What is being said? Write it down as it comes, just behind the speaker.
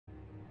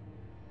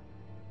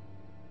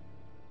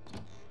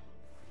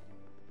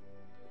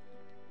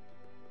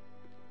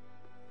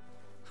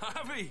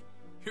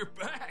You're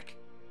back!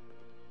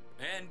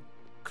 And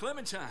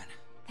Clementine.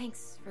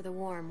 Thanks for the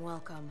warm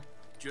welcome.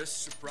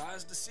 Just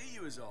surprised to see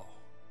you is all.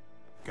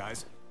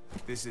 Guys,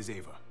 this is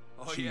Ava.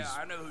 Oh yeah,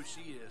 I know who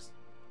she is.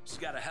 She's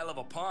got a hell of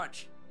a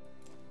punch.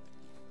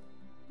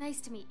 Nice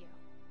to meet you.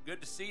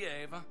 Good to see you,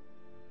 Ava.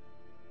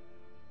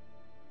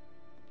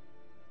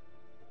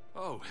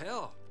 Oh,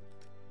 hell.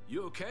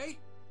 You okay?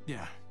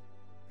 Yeah,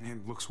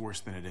 it looks worse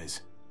than it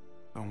is.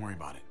 Don't worry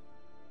about it.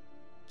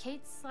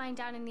 Kate's lying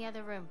down in the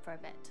other room for a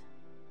bit.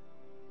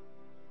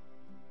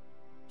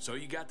 So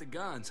you got the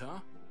guns, huh?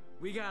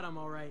 We got them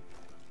all right.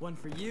 One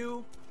for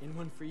you, and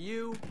one for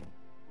you.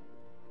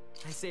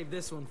 I saved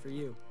this one for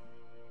you.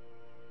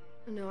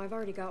 No, I've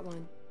already got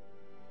one.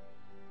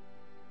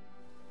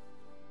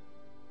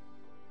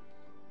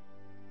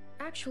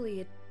 Actually,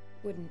 it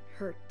wouldn't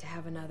hurt to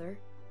have another.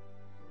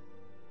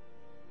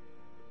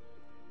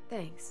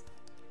 Thanks.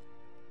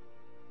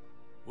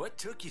 What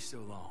took you so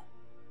long?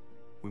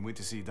 We went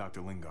to see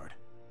Dr. Lingard.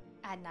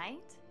 At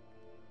night?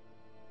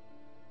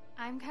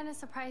 I'm kind of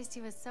surprised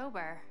he was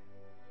sober.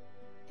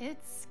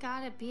 It's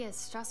gotta be a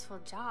stressful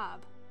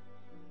job.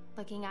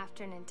 Looking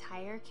after an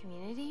entire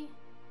community?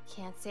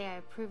 Can't say I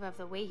approve of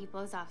the way he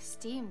blows off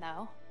steam,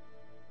 though.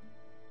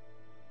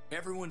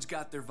 Everyone's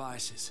got their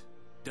vices.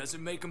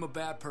 Doesn't make him a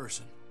bad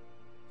person.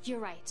 You're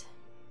right.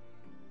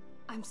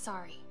 I'm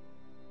sorry.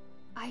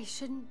 I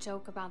shouldn't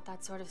joke about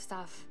that sort of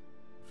stuff.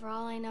 For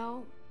all I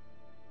know,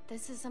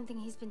 this is something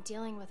he's been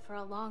dealing with for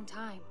a long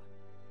time.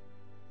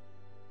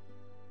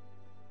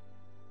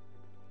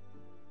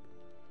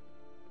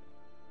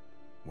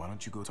 Why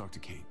don't you go talk to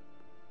Kate,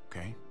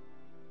 okay?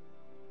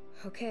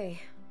 Okay.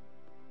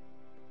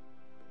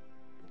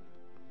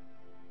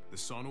 The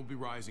sun will be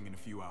rising in a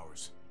few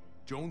hours.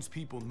 Joan's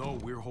people know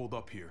we're holed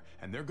up here,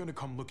 and they're gonna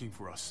come looking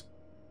for us.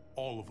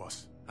 All of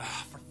us.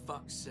 Ah, for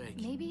fuck's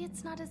sake. Maybe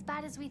it's not as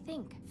bad as we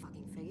think.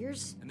 Fucking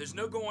figures. And there's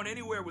no going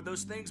anywhere with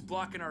those things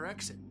blocking our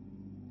exit.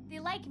 They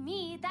like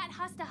me, that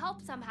has to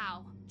help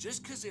somehow.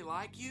 Just 'cause they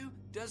like you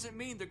doesn't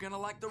mean they're gonna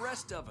like the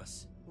rest of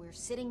us. We're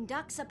sitting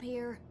ducks up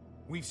here.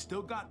 We've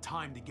still got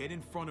time to get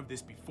in front of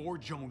this before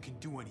Joan can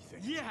do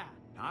anything. Yeah!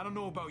 Now, I don't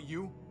know about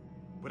you,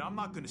 but I'm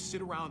not gonna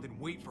sit around and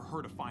wait for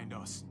her to find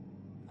us.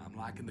 I'm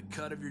liking the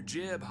cut of your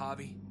jib,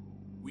 Javi.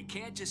 We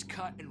can't just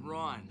cut and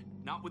run.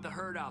 Not with the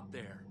herd out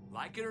there.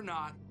 Like it or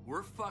not,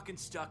 we're fucking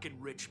stuck in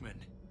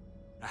Richmond.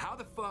 Now how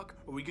the fuck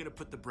are we gonna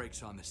put the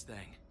brakes on this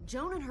thing?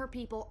 Joan and her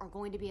people are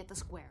going to be at the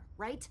square,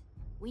 right?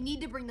 We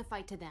need to bring the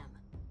fight to them.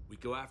 We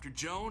go after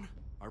Joan,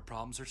 our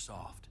problems are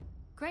solved.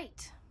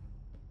 Great.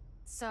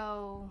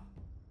 So,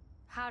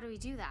 how do we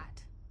do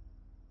that?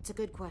 It's a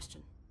good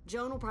question.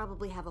 Joan will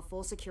probably have a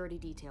full security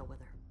detail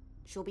with her.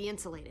 She'll be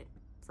insulated.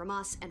 From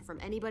us and from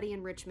anybody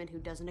in Richmond who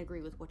doesn't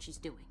agree with what she's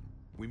doing.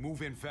 We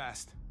move in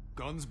fast,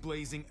 guns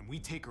blazing, and we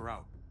take her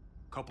out.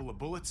 Couple of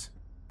bullets,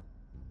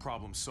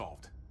 problem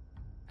solved.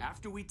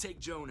 After we take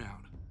Joan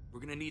out, we're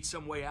gonna need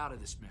some way out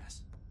of this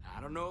mess. I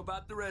don't know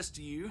about the rest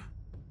of you,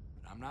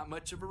 but I'm not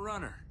much of a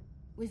runner.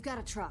 We've got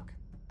a truck,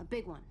 a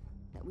big one,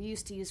 that we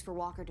used to use for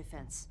walker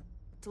defense.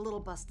 It's a little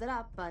busted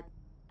up, but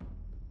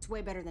it's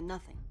way better than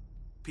nothing.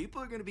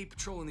 People are gonna be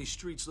patrolling these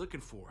streets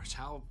looking for us.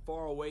 How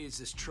far away is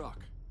this truck?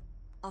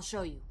 I'll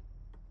show you.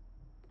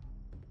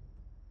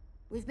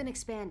 We've been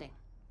expanding,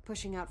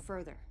 pushing out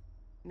further,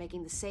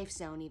 making the safe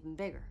zone even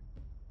bigger.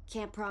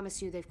 Can't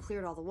promise you they've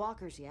cleared all the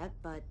walkers yet,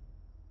 but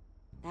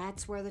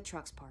that's where the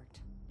truck's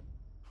parked.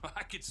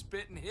 I could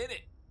spit and hit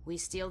it. We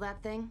steal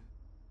that thing,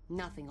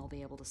 nothing will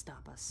be able to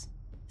stop us.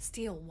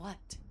 Steal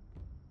what?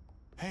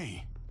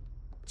 Hey,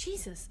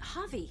 Jesus,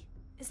 Javi,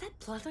 is that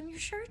blood on your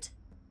shirt?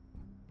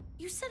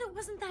 You said it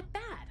wasn't that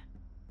bad.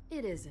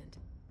 It isn't.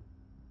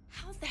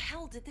 How the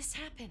hell did this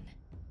happen?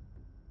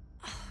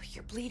 Oh,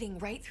 you're bleeding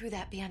right through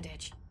that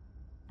bandage.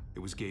 it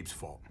was Gabe's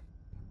fault.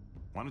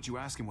 Why don't you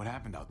ask him what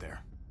happened out there?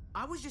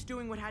 I was just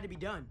doing what had to be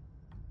done.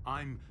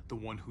 I'm the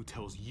one who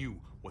tells you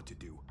what to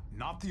do,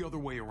 not the other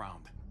way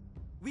around.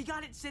 We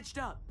got it stitched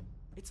up.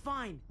 It's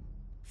fine.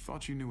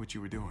 Thought you knew what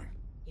you were doing.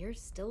 You're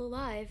still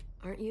alive,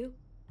 aren't you?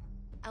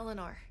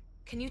 Eleanor,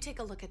 can you take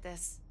a look at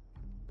this?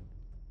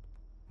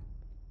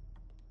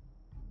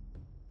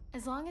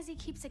 As long as he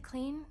keeps it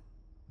clean,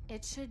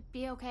 it should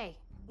be okay.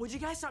 Would you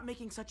guys stop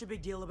making such a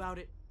big deal about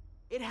it?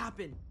 It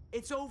happened.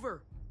 It's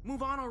over.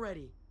 Move on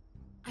already.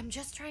 I'm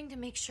just trying to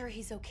make sure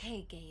he's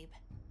okay, Gabe.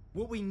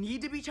 What we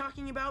need to be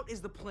talking about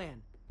is the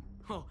plan.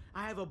 Oh,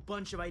 I have a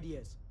bunch of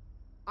ideas.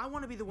 I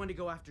want to be the one to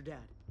go after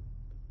Dad.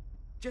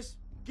 Just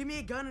give me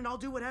a gun and I'll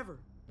do whatever.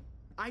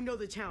 I know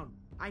the town.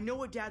 I know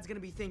what Dad's gonna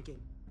be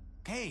thinking.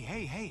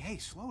 Hey,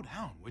 slow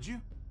down, would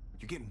you?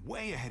 You're getting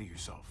way ahead of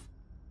yourself.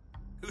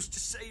 Who's to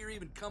say you're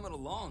even coming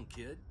along,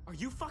 kid? Are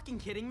you fucking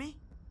kidding me?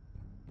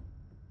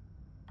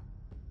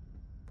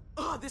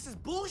 Ugh, this is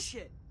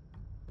bullshit!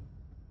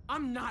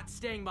 I'm not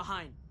staying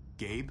behind.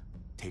 Gabe,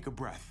 take a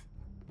breath.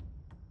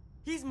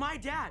 He's my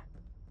dad.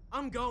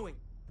 I'm going.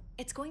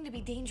 It's going to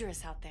be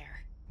dangerous out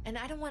there, and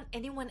I don't want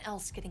anyone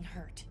else getting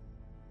hurt.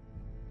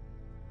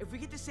 If we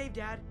get to save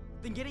Dad,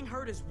 then getting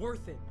hurt is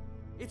worth it.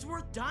 It's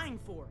worth dying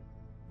for.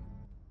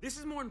 This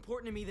is more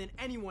important to me than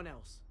anyone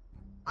else.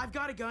 I've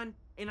got a gun,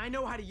 and I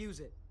know how to use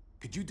it.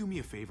 Could you do me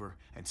a favor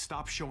and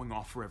stop showing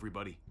off for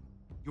everybody?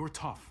 You're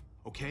tough,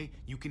 okay?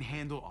 You can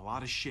handle a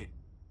lot of shit.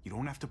 You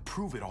don't have to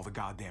prove it all the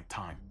goddamn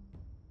time.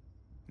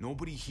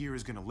 Nobody here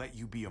is gonna let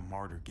you be a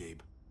martyr,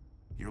 Gabe.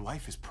 Your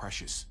life is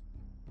precious.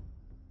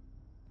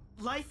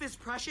 Life is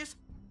precious?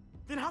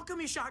 Then how come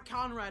you shot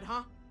Conrad,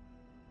 huh?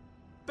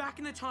 Back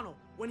in the tunnel,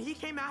 when he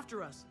came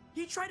after us,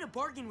 he tried to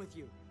bargain with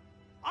you.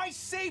 I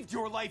saved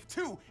your life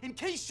too, in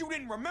case you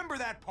didn't remember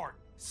that part.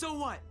 So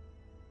what?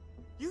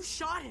 You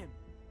shot him.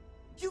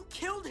 You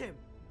killed him.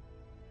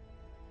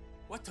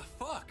 What the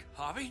fuck,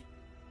 Javi?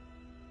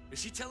 Is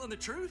she telling the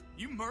truth?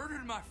 You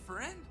murdered my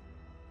friend?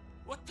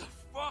 What the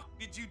fuck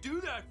did you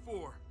do that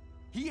for?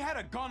 He had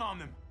a gun on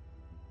them.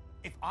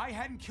 If I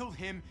hadn't killed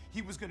him,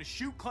 he was gonna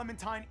shoot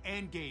Clementine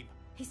and Gabe.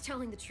 He's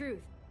telling the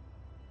truth.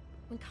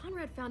 When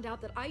Conrad found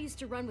out that I used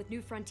to run with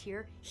New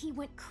Frontier, he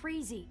went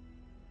crazy.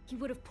 He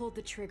would have pulled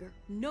the trigger,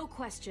 no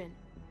question.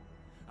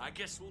 I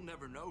guess we'll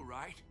never know,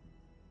 right?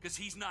 Because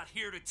he's not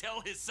here to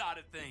tell his side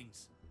of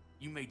things.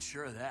 You made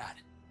sure of that.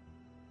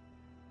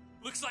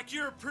 Looks like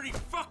you're a pretty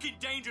fucking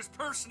dangerous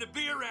person to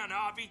be around,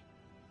 Javi.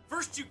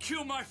 First you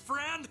kill my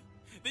friend,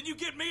 then you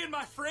get me and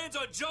my friends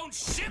on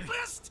Jones' shit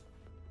list?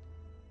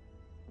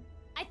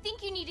 I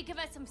think you need to give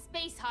us some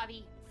space,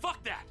 Javi.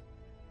 Fuck that.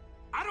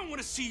 I don't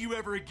want to see you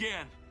ever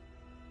again.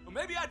 Well,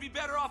 maybe I'd be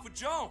better off with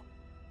Joan.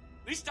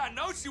 At least I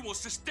know she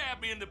wants to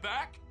stab me in the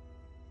back.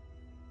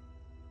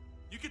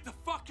 You get the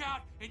fuck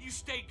out and you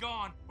stay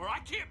gone, or I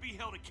can't be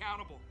held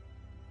accountable.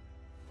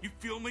 You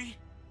feel me?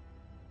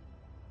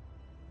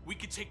 We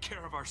can take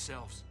care of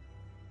ourselves.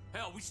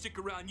 Hell, we stick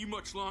around you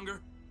much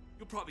longer,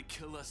 you'll probably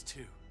kill us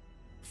too.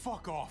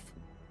 Fuck off.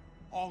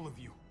 All of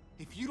you.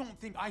 If you don't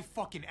think I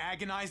fucking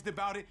agonized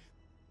about it,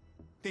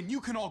 then you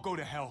can all go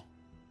to hell.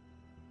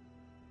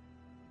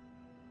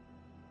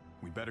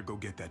 We better go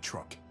get that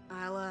truck.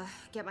 I'll,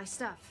 get my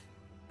stuff.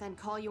 Then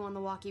call you on the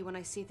walkie when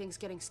I see things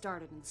getting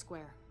started in the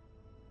square.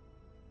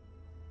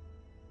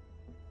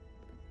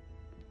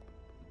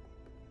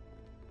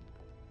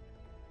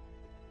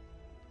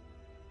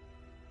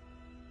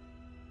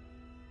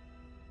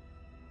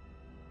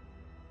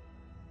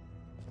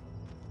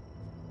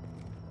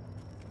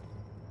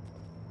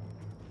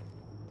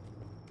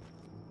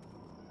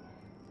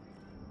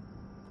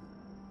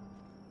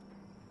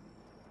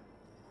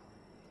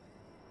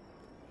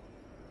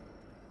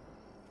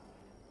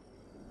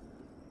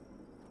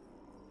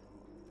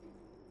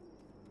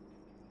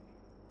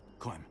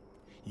 Clem,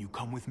 you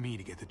come with me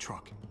to get the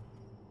truck.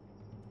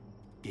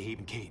 Gabe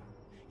and Kate,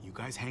 you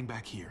guys hang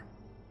back here.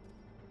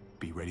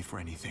 Be ready for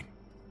anything.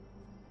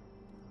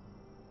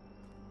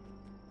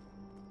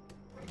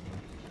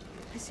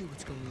 I see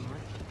what's going on.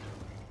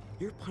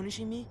 You're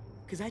punishing me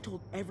because I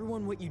told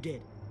everyone what you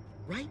did,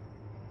 right?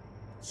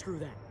 Screw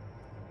that.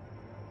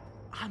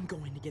 I'm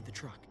going to get the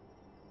truck.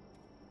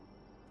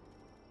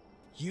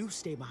 You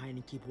stay behind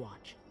and keep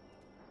watch.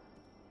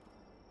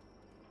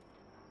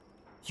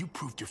 You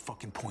proved your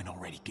fucking point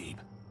already, Gabe.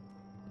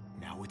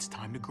 Now it's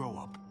time to grow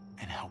up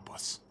and help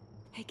us.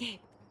 Hey, Gabe.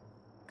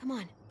 Come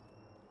on.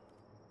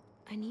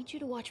 I need you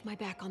to watch my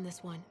back on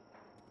this one.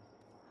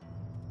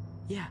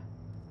 Yeah.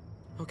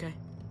 Okay.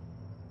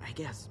 I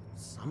guess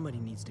somebody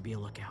needs to be a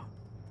lookout.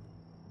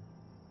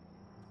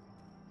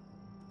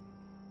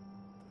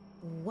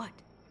 What?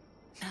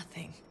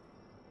 Nothing.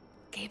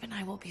 Gabe and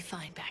I will be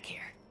fine back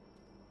here.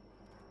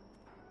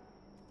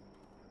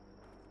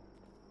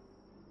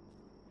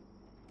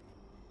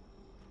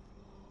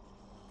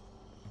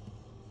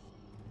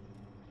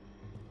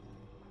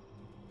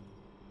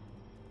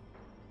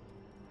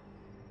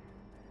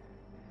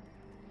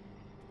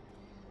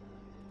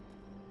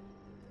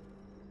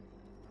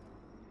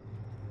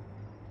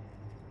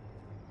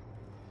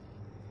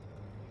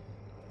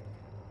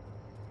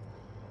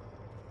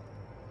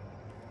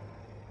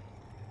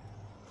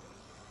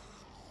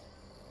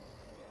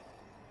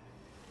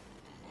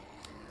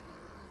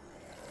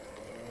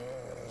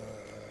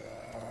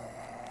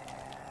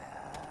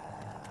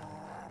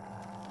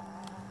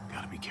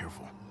 Gotta be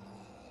careful.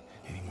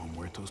 Any more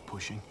muertos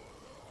pushing,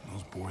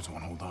 those boards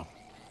won't hold up.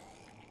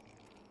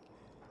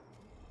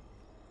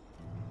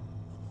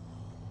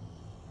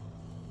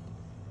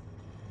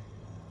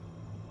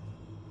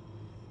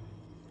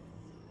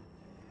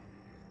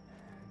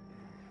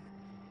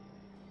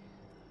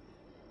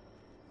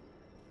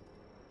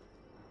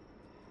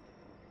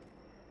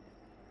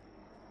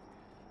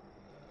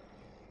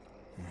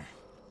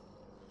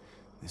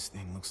 This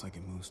thing looks like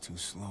it moves too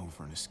slow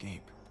for an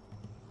escape.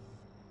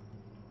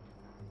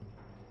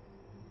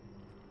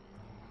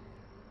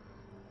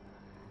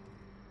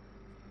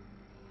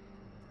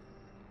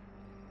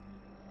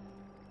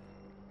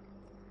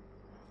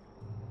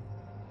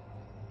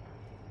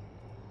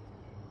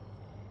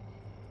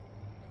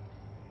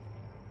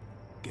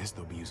 Guess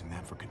they'll be using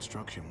that for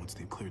construction once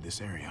they've cleared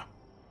this area.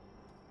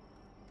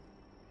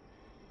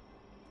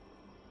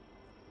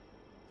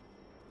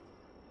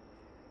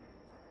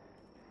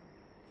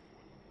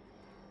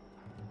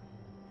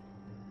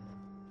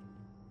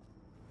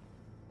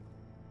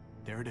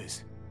 There it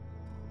is.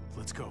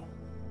 Let's go.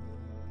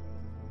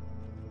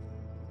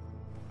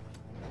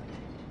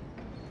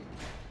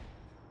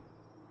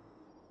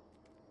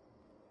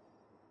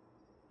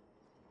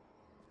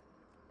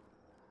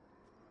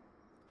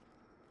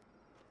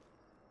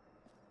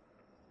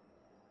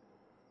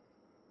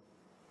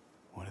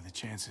 What are the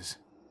chances?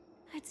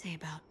 I'd say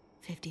about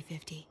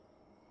 50-50.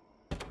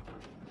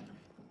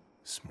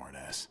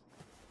 Smartass.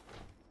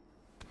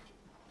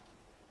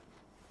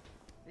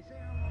 They say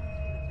how long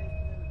it's gonna take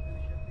for them to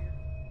finish up here?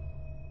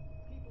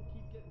 People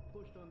keep getting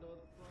pushed onto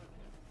other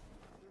projects.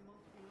 They're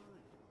months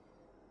behind.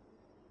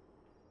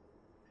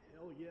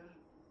 Hell yeah,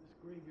 this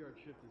graveyard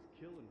shift is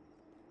killing me.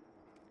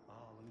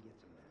 Oh, let me get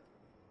some of that.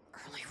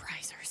 Early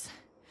risers.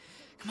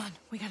 Come on,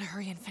 we gotta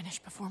hurry and finish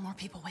before more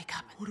people wake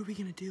up. What are we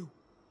gonna do?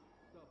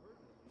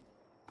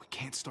 We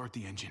can't start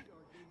the engine.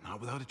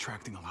 Not without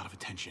attracting a lot of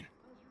attention.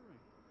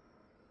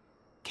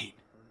 Kate,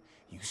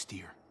 you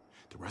steer.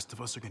 The rest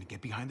of us are gonna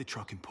get behind the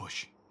truck and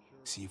push.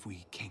 See if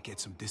we can't get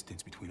some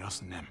distance between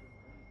us and them.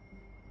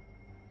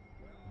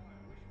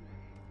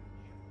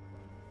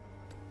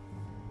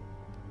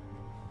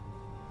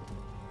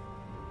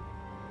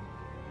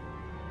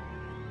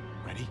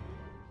 Ready?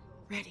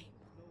 Ready.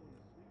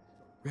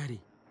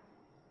 Ready.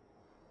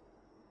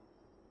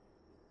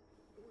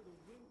 Or the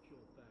wind chill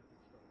factor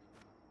starts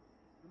from.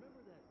 Remember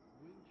that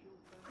wind chill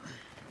factor?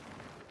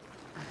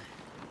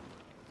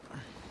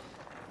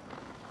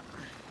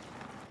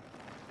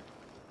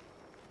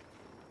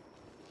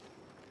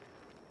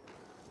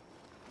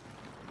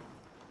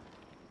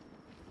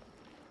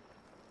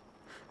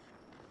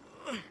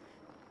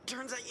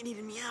 Turns out you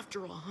needed me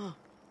after all, huh?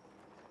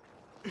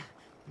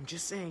 I'm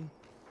just saying.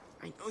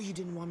 I know you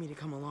didn't want me to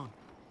come along.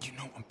 You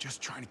know I'm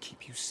just trying to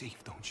keep you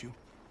safe, don't you?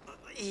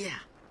 Yeah,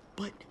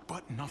 but...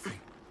 But nothing.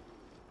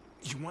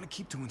 You want to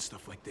keep doing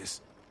stuff like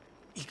this,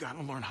 you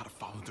gotta learn how to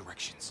follow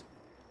directions.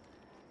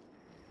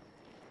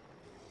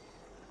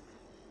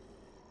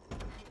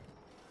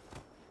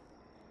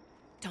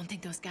 Don't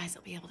think those guys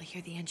will be able to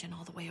hear the engine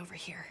all the way over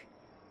here.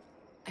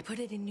 I put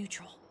it in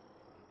neutral.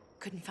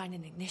 Couldn't find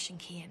an ignition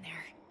key in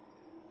there.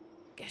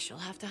 Guess you'll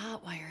have to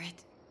hotwire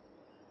it.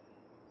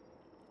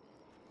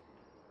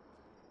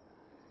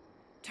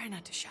 Try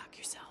not to shock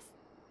yourself.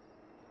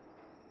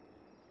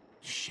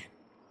 Shit.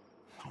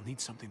 I'll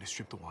need something to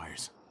strip the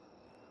wires.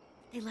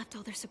 They left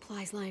all their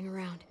supplies lying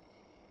around.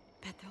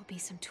 Bet there'll be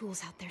some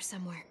tools out there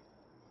somewhere.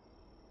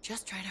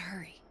 Just try to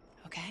hurry,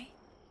 okay?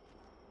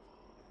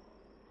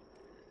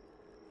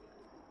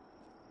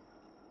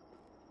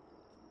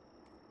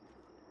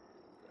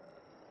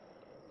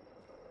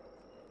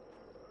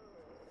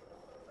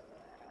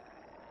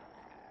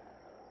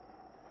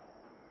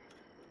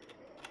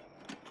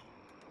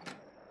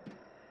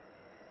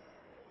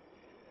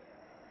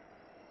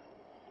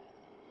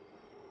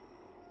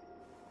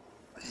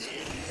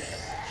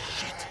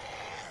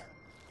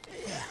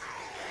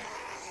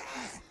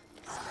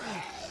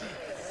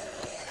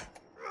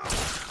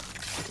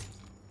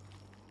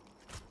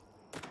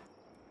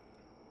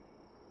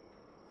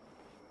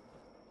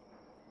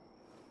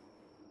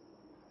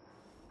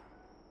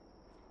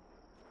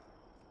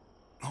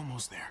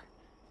 Almost there.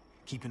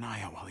 Keep an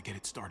eye out while I get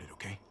it started,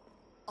 okay?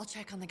 I'll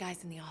check on the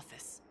guys in the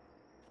office.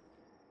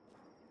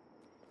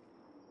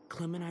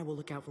 Clem and I will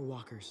look out for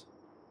walkers.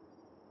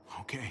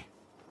 Okay.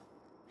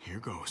 Here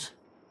goes.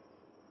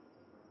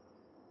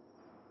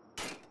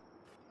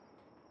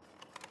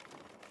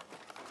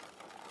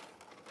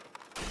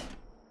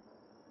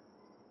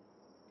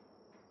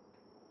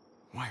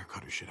 Wire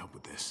cutter should help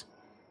with this.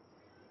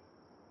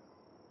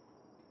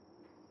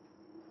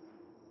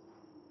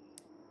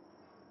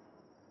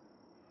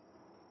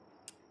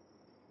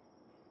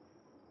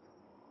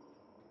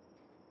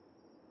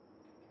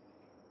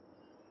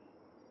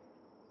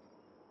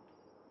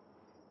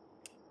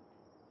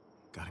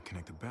 Gotta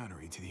connect the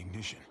battery to the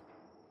ignition.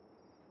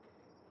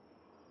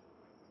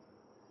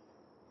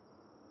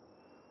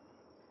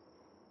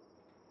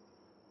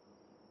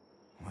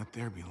 Let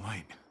there be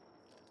light.